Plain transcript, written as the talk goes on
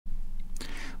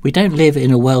We don't live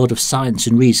in a world of science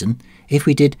and reason. If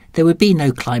we did, there would be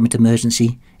no climate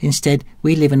emergency. Instead,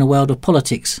 we live in a world of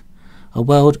politics, a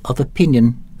world of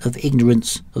opinion, of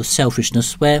ignorance, of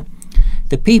selfishness, where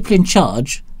the people in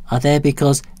charge are there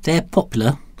because they're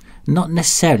popular, not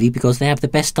necessarily because they have the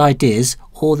best ideas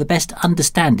or the best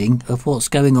understanding of what's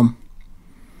going on.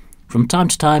 From time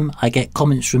to time, I get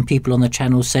comments from people on the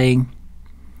channel saying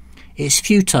it's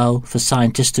futile for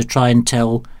scientists to try and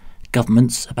tell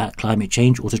governments about climate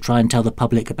change or to try and tell the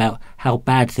public about how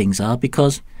bad things are,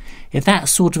 because if that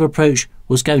sort of approach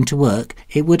was going to work,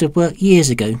 it would have worked years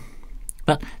ago.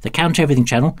 But the Counter Everything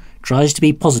channel tries to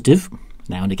be positive,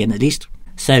 now and again at least.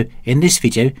 So in this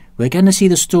video, we're going to see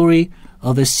the story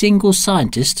of a single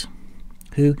scientist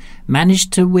who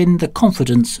managed to win the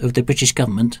confidence of the British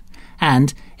government,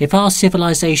 and if our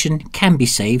civilization can be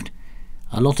saved,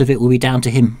 a lot of it will be down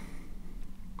to him.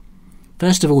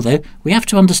 First of all, though, we have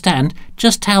to understand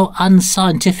just how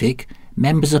unscientific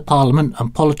members of Parliament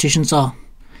and politicians are.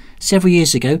 Several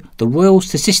years ago, the Royal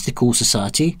Statistical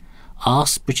Society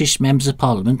asked British members of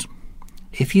Parliament,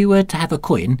 if you were to have a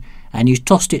coin and you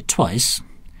tossed it twice,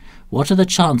 what are the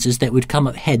chances that it would come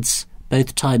up heads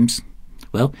both times?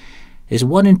 Well, there's a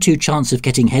 1 in 2 chance of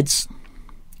getting heads,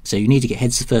 so you need to get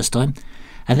heads the first time.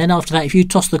 And then after that, if you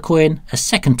toss the coin a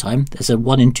second time, there's a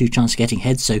 1 in 2 chance of getting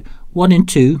heads, so 1 in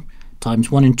 2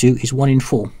 times 1 in 2 is 1 in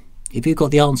 4. If you've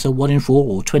got the answer 1 in 4,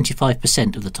 or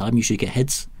 25% of the time, you should get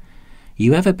heads.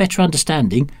 You have a better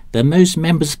understanding than most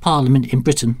members of Parliament in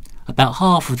Britain. About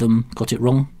half of them got it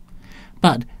wrong.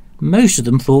 But most of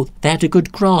them thought they had a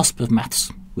good grasp of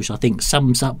maths, which I think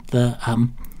sums up the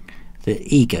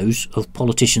egos of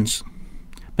politicians.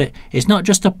 But it's not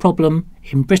just a problem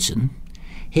in Britain.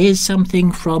 Here's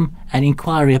something from an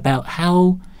inquiry about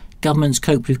how governments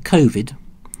cope with COVID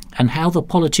and how the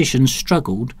politicians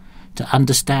struggled to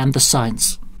understand the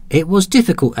science. It was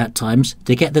difficult at times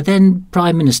to get the then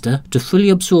Prime Minister to fully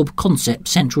absorb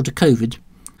concepts central to COVID,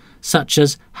 such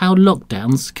as how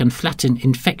lockdowns can flatten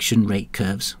infection rate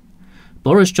curves.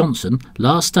 Boris Johnson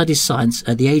last studied science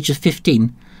at the age of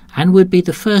 15 and would be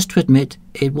the first to admit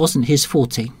it wasn't his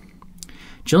forte.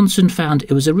 Johnson found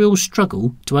it was a real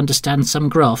struggle to understand some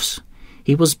graphs.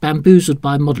 He was bamboozled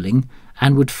by modelling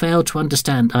and would fail to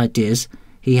understand ideas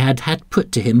he had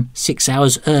put to him 6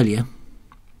 hours earlier.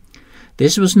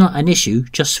 This was not an issue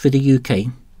just for the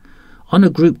UK. On a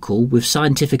group call with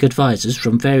scientific advisors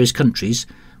from various countries,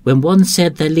 when one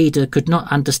said their leader could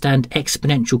not understand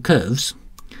exponential curves,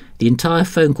 the entire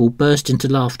phone call burst into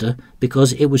laughter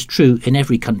because it was true in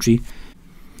every country.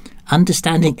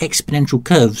 Understanding exponential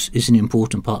curves is an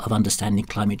important part of understanding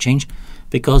climate change,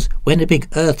 because when a big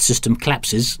Earth system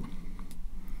collapses,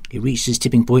 it reaches its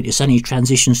tipping point, it suddenly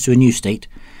transitions to a new state.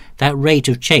 That rate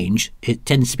of change, it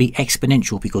tends to be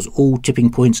exponential because all tipping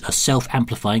points are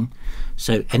self-amplifying.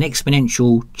 So an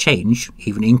exponential change,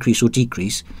 even increase or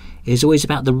decrease, is always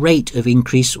about the rate of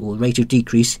increase or rate of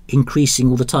decrease increasing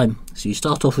all the time. So you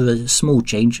start off with a small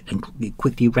change and it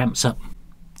quickly ramps up.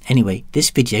 Anyway,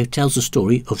 this video tells the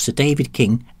story of Sir David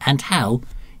King and how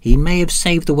he may have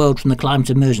saved the world from the climate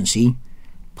emergency,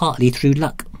 partly through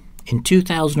luck. In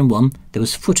 2001, there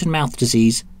was foot and mouth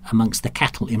disease amongst the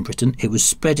cattle in Britain. It was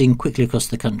spreading quickly across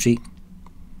the country.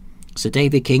 Sir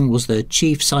David King was the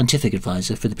chief scientific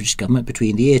advisor for the British government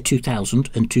between the year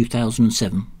 2000 and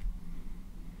 2007.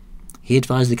 He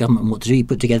advised the government on what to do. He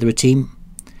put together a team.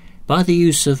 By the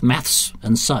use of maths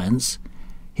and science,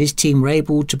 his team were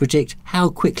able to predict how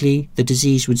quickly the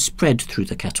disease would spread through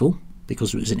the cattle,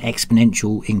 because it was an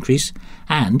exponential increase,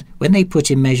 and when they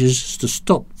put in measures to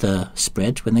stop the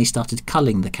spread, when they started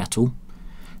culling the cattle,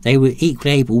 they were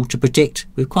equally able to predict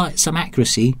with quite some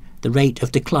accuracy the rate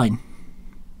of decline.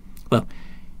 Well,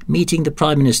 meeting the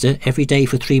Prime Minister every day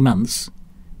for 3 months,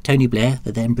 Tony Blair,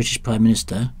 the then British Prime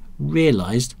Minister,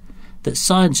 realised that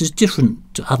science is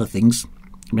different to other things.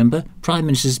 Remember, Prime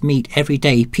Ministers meet every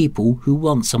day people who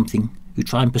want something, who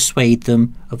try and persuade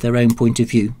them of their own point of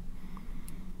view.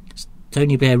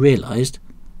 Tony Blair realised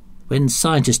when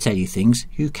scientists tell you things,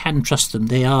 you can trust them.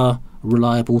 They are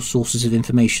reliable sources of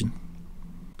information.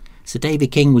 Sir David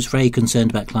King was very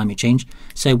concerned about climate change,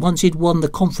 so once he'd won the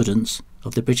confidence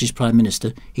of the British Prime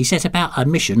Minister, he set about a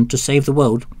mission to save the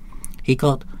world. He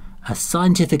got a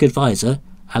scientific advisor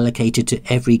allocated to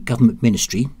every government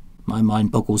ministry. My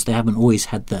mind boggles, they haven't always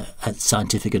had the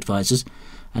scientific advisors,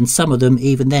 and some of them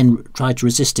even then tried to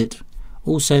resist it.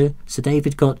 Also, Sir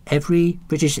David got every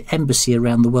British embassy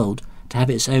around the world to have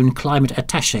its own climate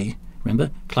attaché. Remember,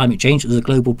 climate change is a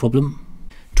global problem.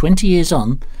 20 years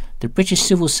on, the British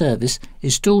civil service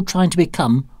is still trying to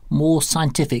become more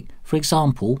scientific. For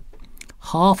example,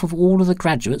 half of all of the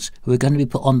graduates who are going to be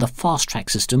put on the fast-track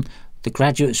system, the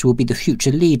graduates who will be the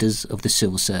future leaders of the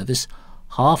civil service,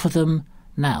 half of them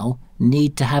now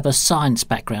need to have a science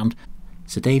background.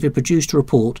 Sir David produced a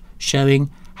report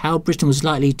showing how Britain was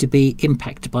likely to be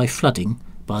impacted by flooding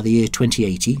by the year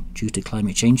 2080 due to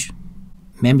climate change.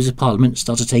 Members of Parliament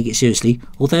started to take it seriously,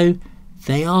 although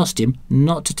they asked him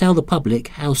not to tell the public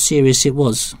how serious it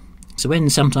was. So when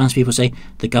sometimes people say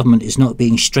the government is not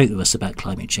being straight with us about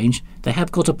climate change, they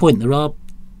have got a point. There are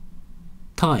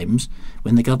times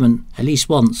when the government, at least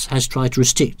once, has tried to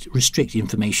restrict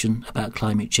information about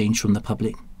climate change from the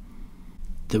public.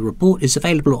 The report is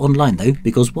available online though,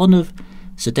 because one of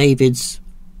Sir David's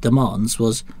demands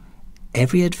was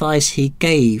every advice he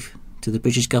gave to the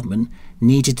British government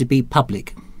needed to be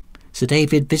public. Sir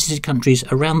David visited countries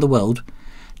around the world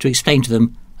to explain to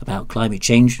them about climate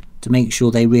change, to make sure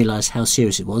they realised how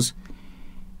serious it was.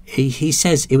 He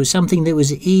says it was something that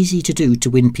was easy to do to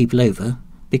win people over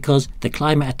because the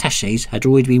climate attachés had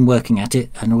already been working at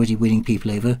it and already winning people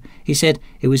over. He said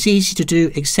it was easy to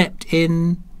do except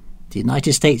in the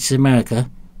United States of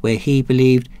America, where he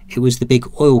believed it was the big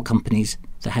oil companies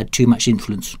that had too much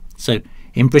influence. So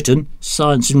in Britain,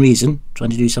 science and reason, trying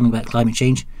to do something about climate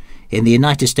change. In the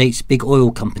United States, big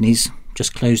oil companies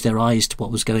just closed their eyes to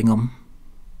what was going on.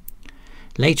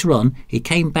 Later on, he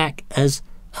came back as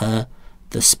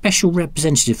the special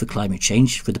representative for climate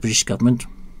change for the British government,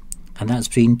 and that's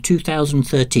between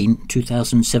 2013 and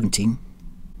 2017.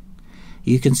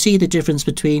 You can see the difference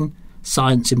between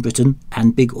science in Britain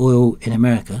and big oil in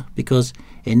America, because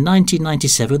in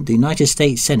 1997 the United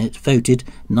States Senate voted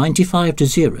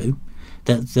 95-0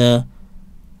 that the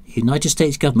United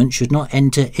States government should not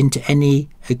enter into any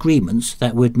agreements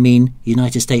that would mean the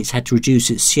United States had to reduce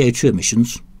its CO2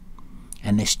 emissions,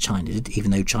 unless China did,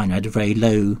 even though China had a very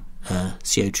low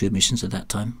CO2 emissions at that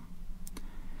time.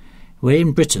 Where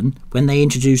in Britain, when they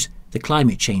introduced the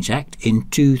Climate Change Act in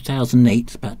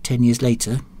 2008, about 10 years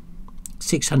later,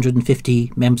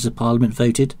 650 members of Parliament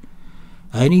voted.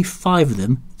 Only 5 of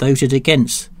them voted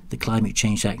against the Climate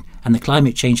Change Act, and the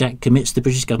Climate Change Act commits the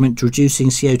British government to reducing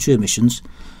CO2 emissions,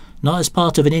 not as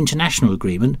part of an international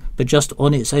agreement, but just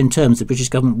on its own terms. The British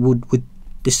government would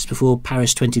this is before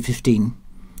Paris 2015.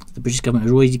 The British government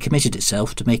had already committed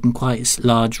itself to making quite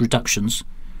large reductions.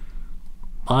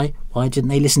 Why didn't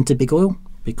they listen to big oil?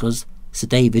 Because Sir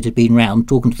David had been round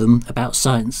talking to them about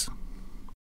science.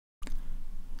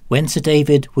 When Sir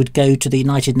David would go to the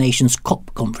United Nations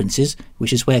COP conferences,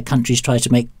 which is where countries try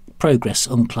to make progress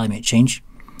on climate change,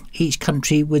 each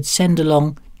country would send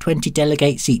along 20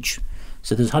 delegates each.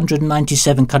 So there's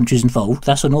 197 countries involved.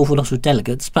 That's an awful lot of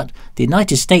delegates, but the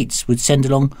United States would send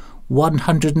along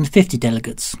 150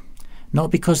 delegates. Not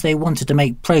because they wanted to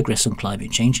make progress on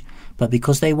climate change, but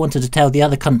because they wanted to tell the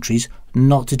other countries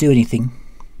not to do anything.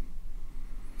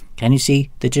 Can you see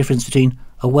the difference between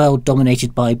a world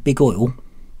dominated by big oil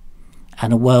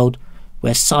and a world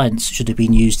where science should have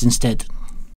been used instead?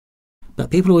 But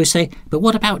people always say, but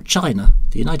what about China?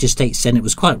 The United States Senate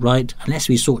was quite right. Unless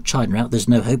we sort China out, there's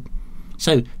no hope.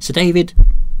 So Sir David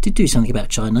did do something about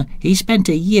China. He spent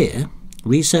a year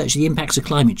researching the impacts of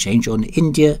climate change on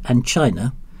India and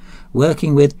China,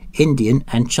 working with Indian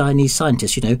and Chinese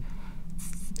scientists,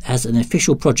 as an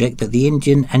official project that the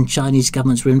Indian and Chinese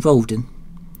governments were involved in.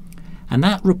 And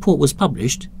that report was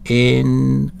published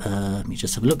in, let me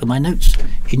just have a look at my notes,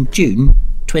 in June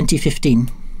 2015.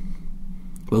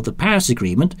 Well, the Paris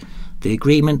Agreement, the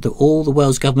agreement that all the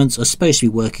world's governments are supposed to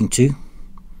be working to,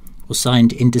 was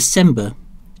signed in December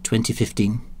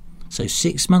 2015. So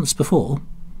 6 months before,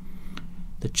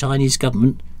 the Chinese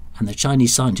government and the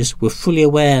Chinese scientists were fully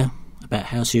aware about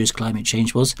how serious climate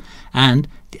change was and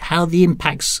how the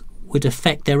impacts would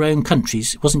affect their own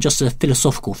countries. It wasn't just a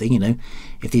philosophical thing,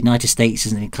 if the United States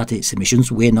isn't going to cut its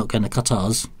emissions, we're not going to cut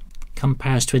ours. Come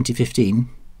Paris 2015,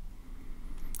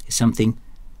 it's something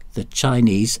the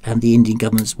Chinese and the Indian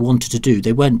governments wanted to do.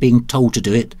 They weren't being told to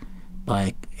do it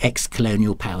by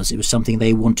ex-colonial powers. It was something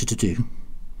they wanted to do.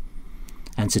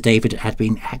 And Sir David had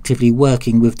been actively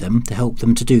working with them to help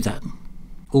them to do that.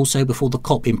 Also, before the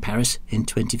COP in Paris in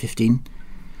 2015,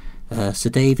 Sir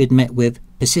David met with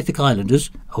Pacific Islanders,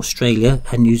 Australia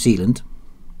and New Zealand.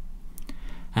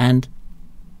 And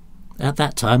at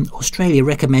that time, Australia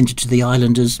recommended to the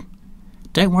islanders,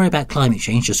 don't worry about climate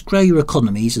change, just grow your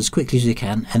economies as quickly as you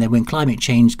can, and then when climate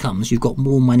change comes, you've got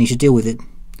more money to deal with it.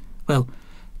 Well,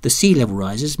 the sea level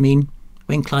rises mean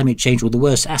when climate change, or the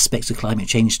worst aspects of climate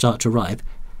change, start to arrive,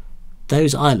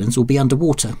 those islands will be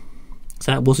underwater.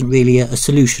 So that wasn't really a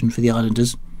solution for the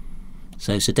islanders.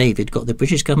 So Sir David got the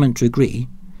British government to agree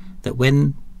that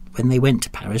when they went to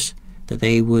Paris, that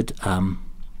they would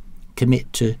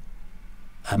commit to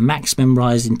a maximum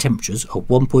rise in temperatures of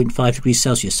 1.5 degrees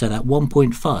Celsius. So that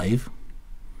 1.5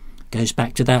 goes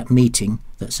back to that meeting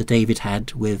that Sir David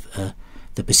had with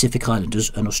the Pacific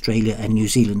Islanders and Australia and New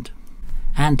Zealand.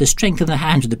 And to strengthen the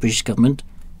hand of the British government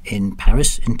in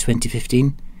Paris in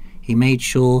 2015, he made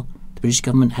sure the British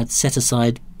government had set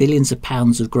aside billions of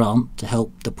pounds of grant to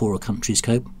help the poorer countries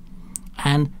cope,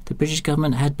 and the British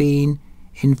government had been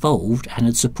involved and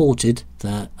had supported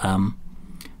the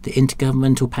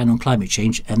Intergovernmental Panel on Climate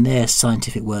Change and their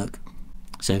scientific work.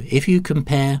 So if you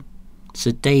compare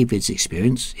Sir David's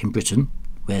experience in Britain,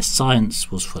 where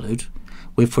science was followed,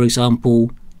 with, for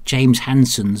example, James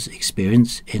Hansen's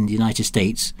experience in the United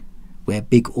States, where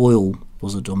big oil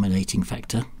was a dominating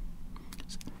factor.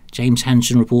 James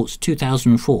Hansen reports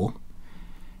 2004,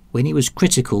 when he was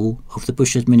critical of the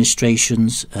Bush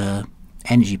administration's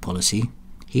energy policy,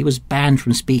 he was banned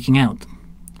from speaking out,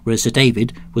 whereas Sir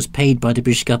David was paid by the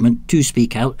British government to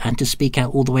speak out and to speak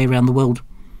out all the way around the world.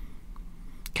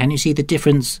 Can you see the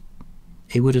difference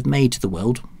it would have made to the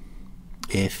world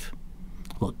if,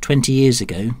 20 years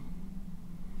ago,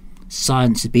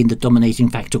 science had been the dominating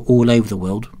factor all over the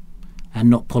world and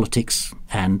not politics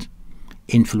and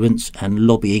influence and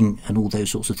lobbying and all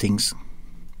those sorts of things?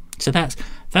 So that's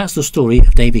the story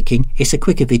of David King. It's a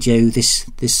quicker video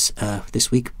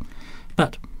this week,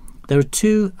 but there are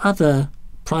two other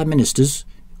prime ministers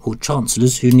or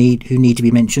chancellors who need to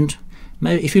be mentioned.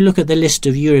 If you look at the list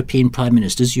of European prime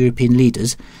ministers, European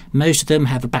leaders, most of them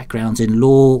have backgrounds in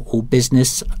law or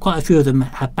business. Quite a few of them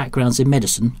have backgrounds in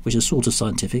medicine, which is sort of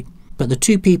scientific. But the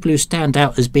two people who stand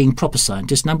out as being proper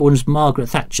scientists, number one is Margaret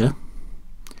Thatcher,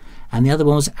 and the other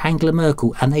one was Angela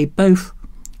Merkel, and they both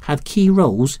have key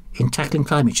roles in tackling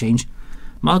climate change.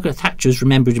 Margaret Thatcher is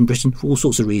remembered in Britain for all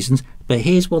sorts of reasons, but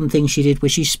here's one thing she did where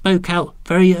she spoke out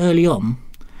very early on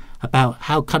about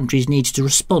how countries needed to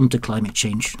respond to climate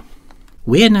change.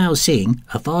 We are now seeing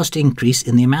a vast increase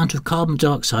in the amount of carbon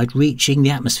dioxide reaching the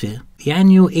atmosphere. The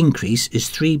annual increase is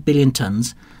 3 billion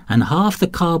tonnes, and half the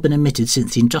carbon emitted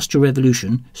since the Industrial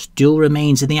Revolution still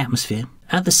remains in the atmosphere.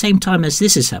 At the same time as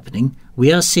this is happening,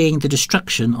 we are seeing the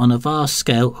destruction on a vast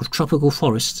scale of tropical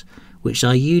forests, which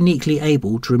are uniquely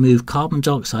able to remove carbon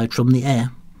dioxide from the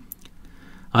air.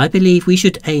 I believe we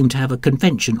should aim to have a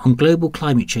convention on global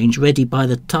climate change ready by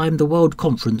the time the World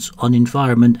Conference on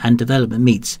Environment and Development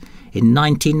meets in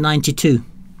 1992.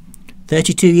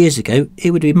 32 years ago,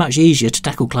 it would be much easier to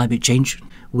tackle climate change.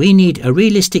 We need a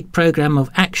realistic programme of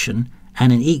action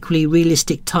and an equally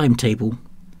realistic timetable.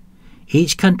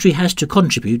 Each country has to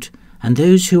contribute, and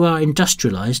those who are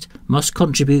industrialised must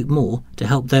contribute more to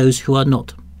help those who are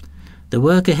not. The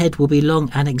work ahead will be long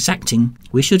and exacting.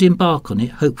 We should embark on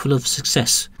it hopeful of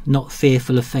success, not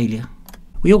fearful of failure.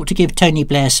 We ought to give Tony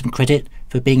Blair some credit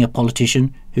for being a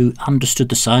politician who understood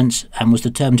the science and was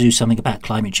determined to do something about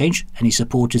climate change, and he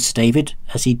supported Sir David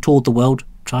as he toured the world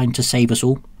trying to save us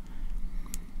all.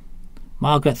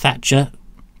 Margaret Thatcher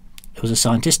was a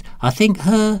scientist. I think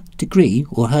her degree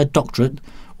or her doctorate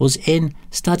was in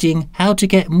studying how to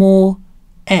get more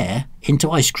air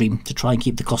into ice cream to try and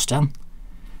keep the cost down.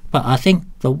 But I think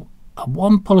the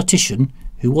one politician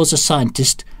who was a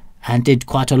scientist and did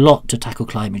quite a lot to tackle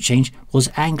climate change was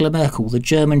Angela Merkel, the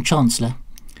German Chancellor.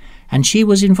 And she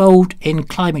was involved in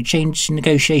climate change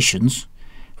negotiations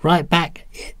right back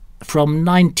from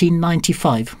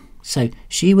 1995. So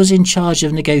she was in charge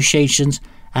of negotiations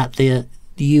at the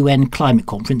UN Climate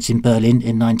Conference in Berlin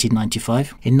in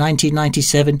 1995. In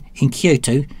 1997, in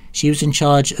Kyoto, she was in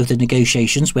charge of the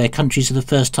negotiations where countries for the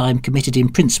first time committed in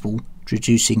principle to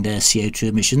reducing their CO2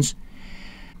 emissions.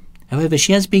 However,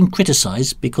 she has been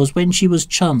criticised because when she was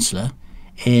Chancellor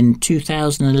in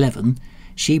 2011,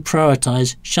 she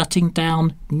prioritised shutting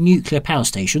down nuclear power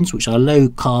stations, which are a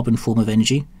low-carbon form of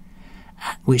energy,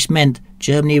 which meant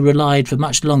Germany relied for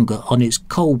much longer on its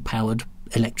coal-powered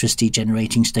electricity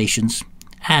generating stations.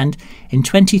 And in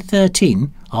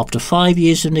 2013, after 5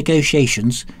 years of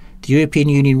negotiations, the European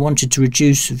Union wanted to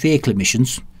reduce vehicle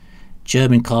emissions.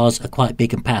 German cars are quite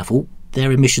big and powerful.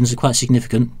 Their emissions are quite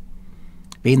significant.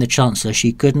 Being the Chancellor,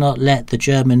 she could not let the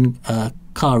German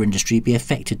car industry be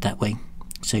affected that way.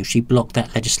 So she blocked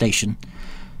that legislation,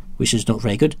 which is not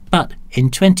very good. But in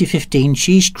 2015,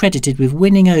 she's credited with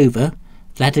winning over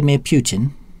Vladimir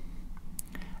Putin,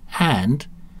 and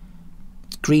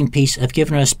Greenpeace have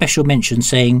given her a special mention,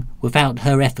 saying without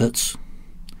her efforts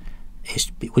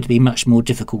it would be much more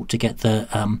difficult to get the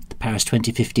Paris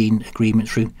 2015 agreement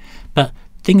through. But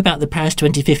the thing about the Paris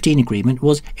 2015 agreement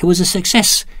was it was a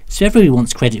success, so everybody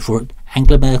wants credit for it.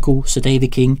 Angela Merkel, Sir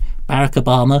David King, Barack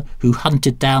Obama, who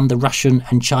hunted down the Russian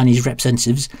and Chinese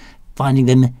representatives, finding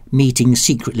them meeting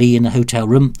secretly in a hotel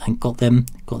room and got them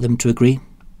to agree.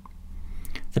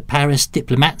 The Paris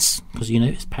diplomats, because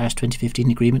it's Paris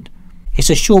 2015 agreement. It's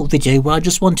a short video where I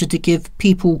just wanted to give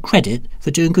people credit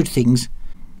for doing good things.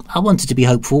 I wanted to be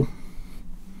hopeful.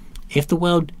 If the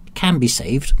world can be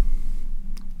saved,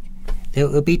 it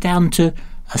will be down to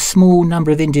a small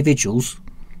number of individuals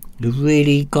who've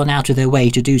really gone out of their way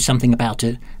to do something about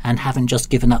it and haven't just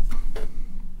given up.